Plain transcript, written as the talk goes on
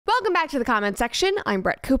Welcome back to the comment section. I'm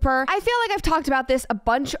Brett Cooper. I feel like I've talked about this a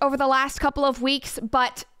bunch over the last couple of weeks,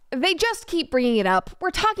 but they just keep bringing it up. We're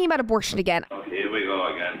talking about abortion again. Oh, here we go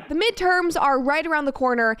again. The midterms are right around the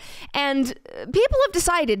corner, and people have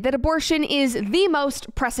decided that abortion is the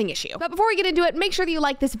most pressing issue. But before we get into it, make sure that you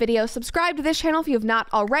like this video, subscribe to this channel if you have not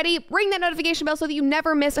already, ring that notification bell so that you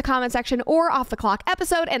never miss a comment section or off the clock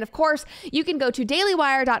episode, and of course, you can go to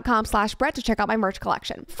dailywire.com/Brett to check out my merch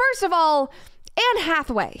collection. First of all, Anne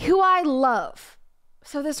Hathaway, who I love.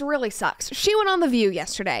 So this really sucks. She went on The View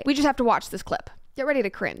yesterday. We just have to watch this clip. Get ready to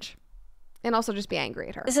cringe. And also just be angry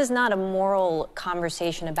at her. This is not a moral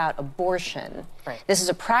conversation about abortion. Right. This is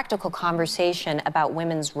a practical conversation about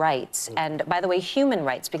women's rights. And by the way, human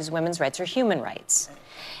rights, because women's rights are human rights.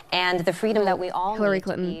 And the freedom that we all Hillary need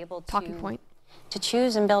Clinton to be able talking point. to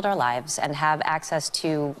choose and build our lives and have access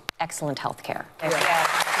to excellent health care.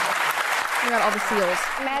 We got all the seals.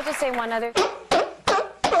 May I just say one other thing?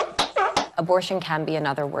 Abortion can be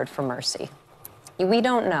another word for mercy. We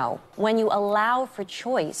don't know. When you allow for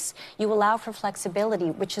choice, you allow for flexibility,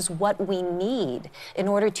 which is what we need in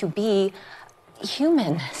order to be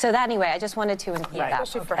human. So that anyway, I just wanted to include that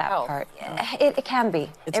part. It can be.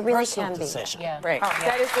 It's it really can be. Decision. Yeah. Right.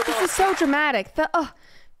 This is so dramatic.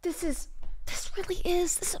 This really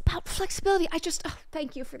is. This is about flexibility.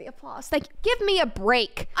 Thank you for the applause. Give me a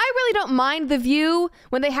break. I really don't mind The View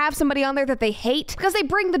when they have somebody on there that they hate because they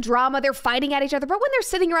bring the drama, they're fighting at each other. But when they're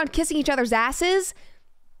sitting around kissing each other's asses,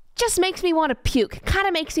 just makes me want to puke. Kind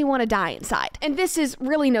of makes me want to die inside. And this is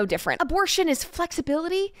really no different. Abortion is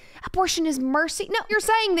flexibility. Abortion is mercy. No, you're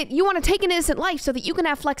saying that you want to take an innocent life so that you can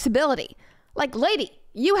have flexibility. Like, lady,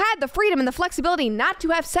 you had the freedom and the flexibility not to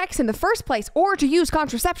have sex in the first place or to use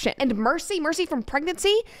contraception. And mercy from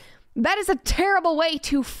pregnancy? That is a terrible way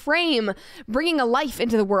to frame bringing a life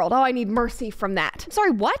into the world. Oh, I need mercy from that.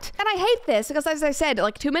 Sorry, what? And I hate this because, as I said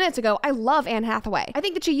like 2 minutes ago, I love Anne Hathaway. I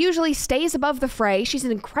think that she usually stays above the fray. She's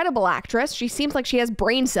an incredible actress. She seems like she has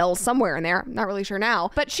brain cells somewhere in there. I'm not really sure now.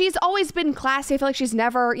 But she's always been classy. I feel like she's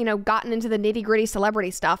never, gotten into the nitty-gritty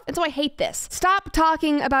celebrity stuff. And so I hate this. Stop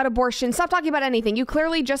talking about abortion. Stop talking about anything. You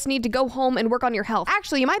clearly just need to go home and work on your health.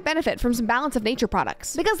 Actually, you might benefit from some Balance of Nature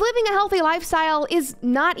products. Because living a healthy lifestyle is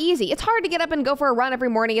not easy. It's hard to get up and go for a run every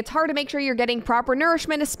morning. It's hard to make sure you're getting proper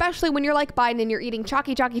nourishment, especially when you're like Biden and you're eating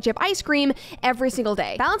chalky chip ice cream every single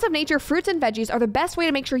day. Balance of Nature fruits and veggies are the best way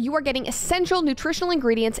to make sure you are getting essential nutritional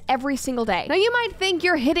ingredients every single day. Now, you might think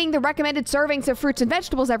you're hitting the recommended servings of fruits and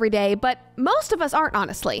vegetables every day, but most of us aren't,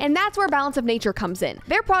 honestly. And that's where Balance of Nature comes in.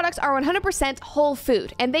 Their products are 100% whole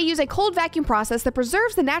food, and they use a cold vacuum process that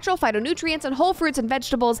preserves the natural phytonutrients in whole fruits and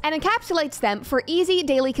vegetables and encapsulates them for easy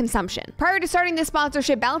daily consumption. Prior to starting this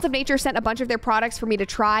sponsorship, Balance of Nature sent a bunch of their products for me to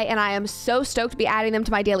try, and I am so stoked to be adding them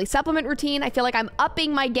to my daily supplement routine. I feel like I'm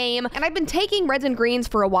upping my game, and I've been taking reds and greens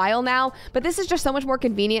for a while now, but this is just so much more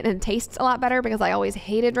convenient and it tastes a lot better because I always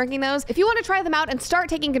hated drinking those. If you want to try them out and start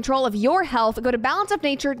taking control of your health, go to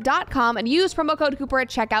balanceofnature.com and use promo code Cooper at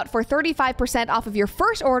checkout for 35% off of your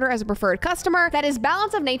first order as a preferred customer. That is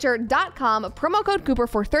balanceofnature.com, promo code Cooper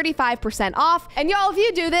for 35% off. And y'all, if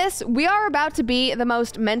you do this, we are about to be the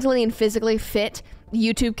most mentally and physically fit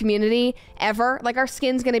YouTube community ever. Like, our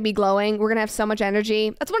skin's gonna be glowing. We're gonna have so much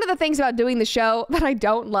energy. That's one of the things about doing the show that I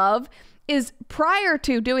don't love is prior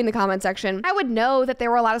to doing the comment section, I would know that there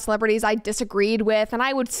were a lot of celebrities I disagreed with, and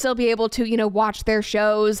I would still be able to, watch their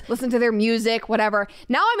shows, listen to their music, whatever.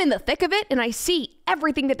 Now I'm in the thick of it, and I see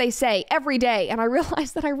everything that they say every day, and I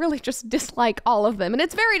realize that I really just dislike all of them, and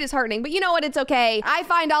it's very disheartening, but you know what? It's okay. I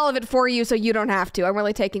find all of it for you, so you don't have to. I'm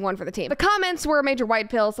really taking one for the team. The comments were a major white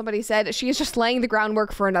pill. Somebody said she is just laying the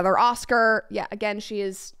groundwork for another Oscar. Yeah, again, she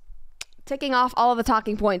is ticking off all of the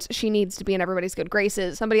talking points she needs to be in everybody's good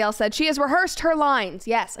graces. Somebody else said she has rehearsed her lines.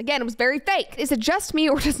 Yes, again, it was very fake. Is it just me,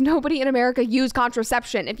 or does nobody in America use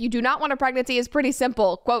contraception? If you do not want a pregnancy, it's pretty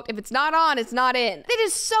simple. Quote, if it's not on, it's not in. It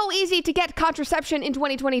is so easy to get contraception in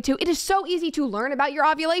 2022. It is so easy to learn about your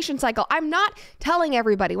ovulation cycle. I'm not telling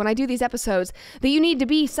everybody when I do these episodes that you need to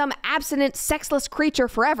be some abstinent, sexless creature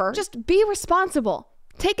forever. Just be responsible.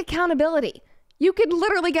 Take accountability. You can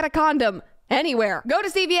literally get a condom anywhere. Go to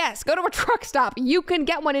CVS, go to a truck stop. You can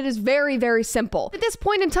get one. It is very, very simple. At this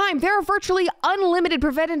point in time, there are virtually unlimited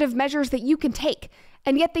preventative measures that you can take,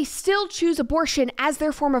 and yet they still choose abortion as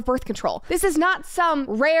their form of birth control. This is not some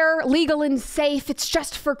rare, legal, and safe, it's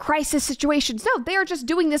just for crisis situations. No, they are just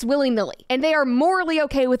doing this willy-nilly, and they are morally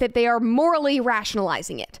okay with it. They are morally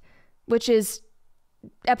rationalizing it, which is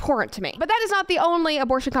abhorrent to me. But that is not the only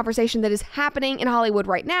abortion conversation that is happening in Hollywood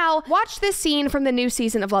right now. Watch this scene from the new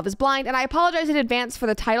season of Love is Blind, and I apologize in advance for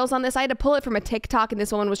the titles on this. I had to pull it from a TikTok, and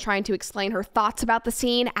this woman was trying to explain her thoughts about the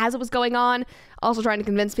scene as it was going on, also trying to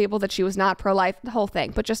convince people that she was not pro-life, the whole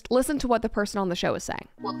thing. But just listen to what the person on the show is saying.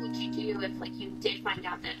 What would you do if, like, you did find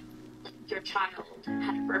out that, like, your child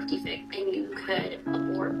had a birth defect and you could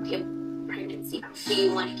abort the pregnancy? Do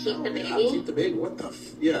you want to keep the baby? Keep the baby? What the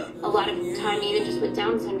yeah. A lot of time, even just with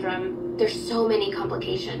Down syndrome, there's so many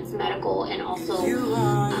complications, medical and also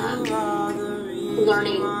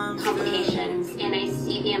learning complications. And I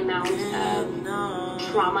see the amount of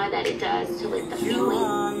trauma that it does to, like, the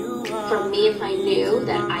family. For me, if I knew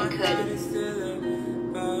that I could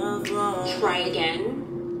try again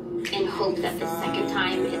and hope that the second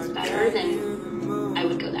time it's better, then I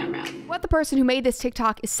would go that route. What the person who made this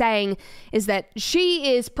TikTok is saying is that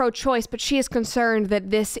she is pro-choice, but she is concerned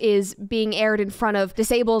that this is being aired in front of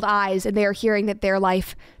disabled eyes and they are hearing that their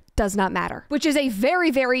life does not matter, which is a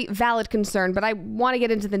very, very valid concern. But I want to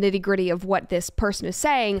get into the nitty-gritty of what this person is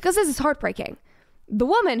saying, because this is heartbreaking. The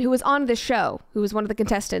woman who was on this show, who was one of the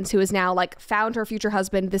contestants, who has now, like, found her future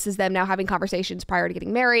husband, this is them now having conversations prior to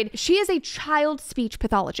getting married, she is a child speech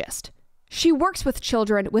pathologist. She works with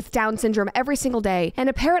children with Down syndrome every single day, and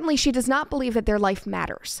apparently she does not believe that their life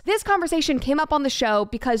matters. This conversation came up on the show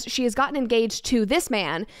because she has gotten engaged to this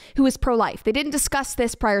man who is pro-life. They didn't discuss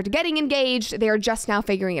this prior to getting engaged. They are just now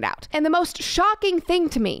figuring it out. And the most shocking thing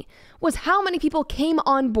to me was how many people came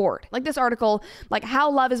on board. Like this article, like How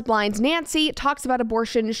Love is Blind's Nancy talks about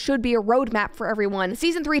abortion should be a roadmap for everyone.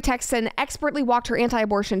 Season 3 Texan expertly walked her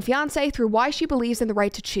anti-abortion fiance through why she believes in the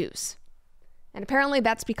right to choose. And apparently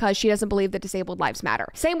that's because she doesn't believe that disabled lives matter.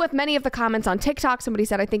 Same with many of the comments on TikTok. Somebody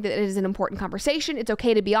said, I think that it is an important conversation. It's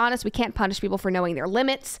okay to be honest. We can't punish people for knowing their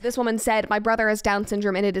limits. This woman said, my brother has Down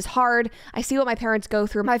syndrome and it is hard. I see what my parents go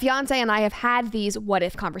through. My fiance and I have had these what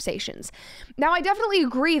if conversations. Now, I definitely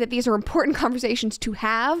agree that these are important conversations to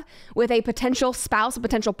have with a potential spouse, a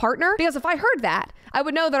potential partner, because if I heard that, I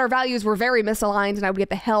would know that our values were very misaligned and I would get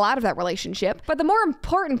the hell out of that relationship. But the more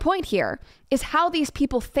important point here is how these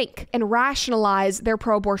people think and rationalize their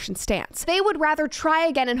pro-abortion stance. They would rather try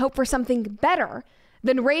again and hope for something better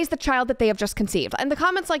than raise the child that they have just conceived. And the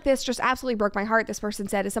comments like this just absolutely broke my heart. This person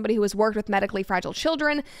said, as somebody who has worked with medically fragile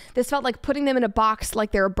children, this felt like putting them in a box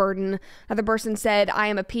like they're a burden. Another person said, I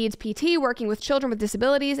am a PEDS PT working with children with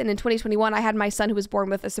disabilities, and in 2021, I had my son who was born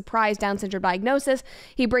with a surprise Down syndrome diagnosis.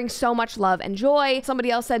 He brings so much love and joy. Somebody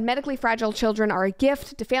else said, medically fragile children are a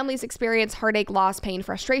gift. Do families experience heartache, loss, pain,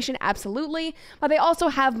 frustration? Absolutely. But they also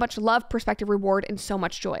have much love, perspective, reward, and so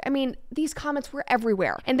much joy. I mean, these comments were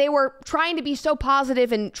everywhere, and they were trying to be so positive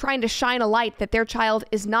and trying to shine a light that their child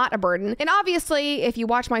is not a burden. And obviously, if you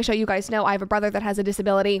watch my show, you guys know I have a brother that has a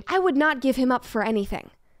disability. I would not give him up for anything.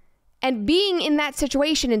 And being in that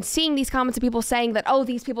situation and seeing these comments of people saying that, oh,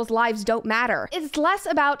 these people's lives don't matter, it's less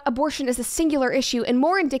about abortion as a singular issue and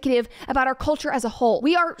more indicative about our culture as a whole.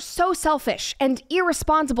 We are so selfish and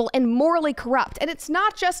irresponsible and morally corrupt. And it's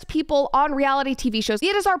not just people on reality TV shows.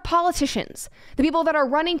 It is our politicians, the people that are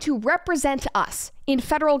running to represent us in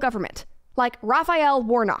federal government, like Raphael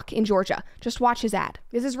Warnock in Georgia. Just watch his ad.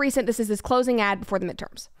 This is recent. This is his closing ad before the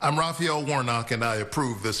midterms. I'm Raphael Warnock, and I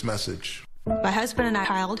approve this message. My husband and I,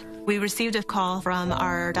 child, we received a call from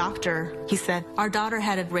our doctor. He said our daughter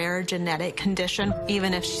had a rare genetic condition.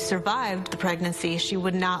 Even if she survived the pregnancy, she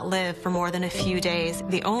would not live for more than a few days.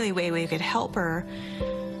 The only way we could help her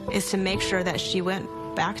is to make sure that she went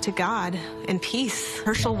back to God in peace.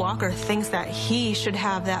 Herschel Walker thinks that he should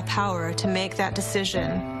have that power to make that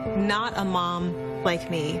decision, not a mom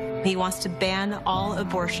like me. He wants to ban all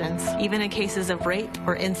abortions, even in cases of rape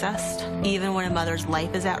or incest, even when a mother's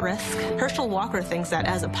life is at risk. Herschel Walker thinks that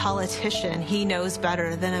as a politician, he knows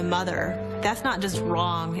better than a mother. That's not just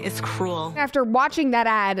wrong, it's cruel. After watching that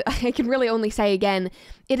ad, I can really only say again,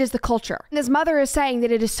 it is the culture. And his mother is saying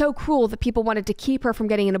that it is so cruel that people wanted to keep her from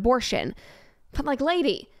getting an abortion. But like,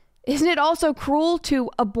 lady, isn't it also cruel to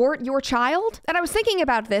abort your child? And I was thinking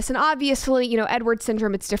about this, and obviously, you know, Edwards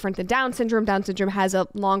syndrome, it's different than Down syndrome. Down syndrome has a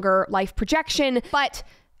longer life projection, but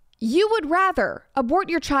you would rather abort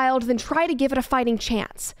your child than try to give it a fighting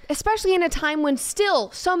chance, especially in a time when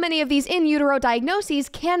still so many of these in utero diagnoses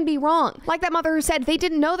can be wrong. Like that mother who said they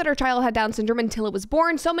didn't know that her child had Down syndrome until it was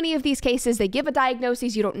born. So many of these cases, they give a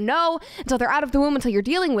diagnosis, you don't know until they're out of the womb, until you're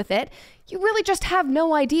dealing with it. You really just have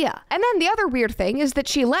no idea. And then the other weird thing is that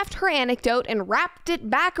she left her anecdote and wrapped it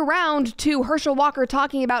back around to Herschel Walker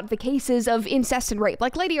talking about the cases of incest and rape.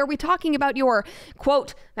 Like, lady, are we talking about your,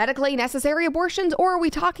 quote, medically necessary abortions, or are we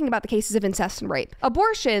talking about the cases of incest and rape?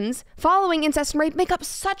 Abortions following incest and rape make up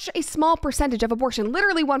such a small percentage of abortion,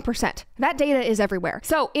 literally 1%. That data is everywhere.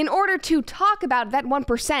 So in order to talk about that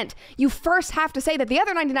 1%, you first have to say that the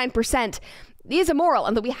other 99% is immoral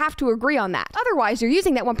and that we have to agree on that. Otherwise, you're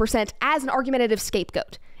using that 1% as an argumentative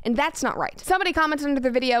scapegoat. And that's not right. Somebody commented under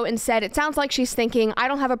the video and said, it sounds like she's thinking, I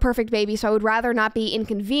don't have a perfect baby, so I would rather not be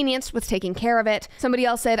inconvenienced with taking care of it. Somebody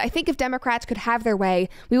else said, I think if Democrats could have their way,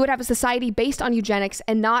 we would have a society based on eugenics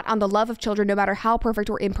and not on the love of children, no matter how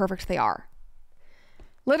perfect or imperfect they are.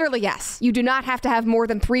 Literally, yes. You do not have to have more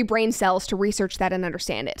than 3 brain cells to research that and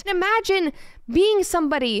understand it. Imagine being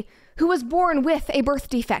somebody who was born with a birth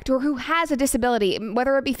defect or who has a disability,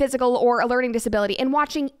 whether it be physical or a learning disability, and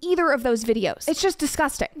watching either of those videos. It's just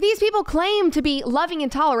disgusting. These people claim to be loving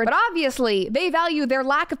and tolerant, but obviously they value their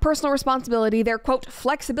lack of personal responsibility, their, quote,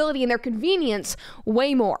 flexibility, and their convenience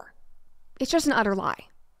way more. It's just an utter lie.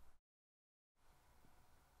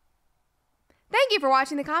 Thank you for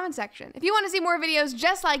watching the comment section. If you want to see more videos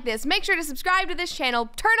just like this, make sure to subscribe to this channel,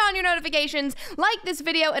 turn on your notifications, like this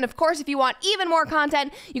video, and of course, if you want even more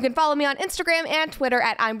content, you can follow me on Instagram and Twitter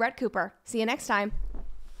at I'm Brett Cooper. See you next time.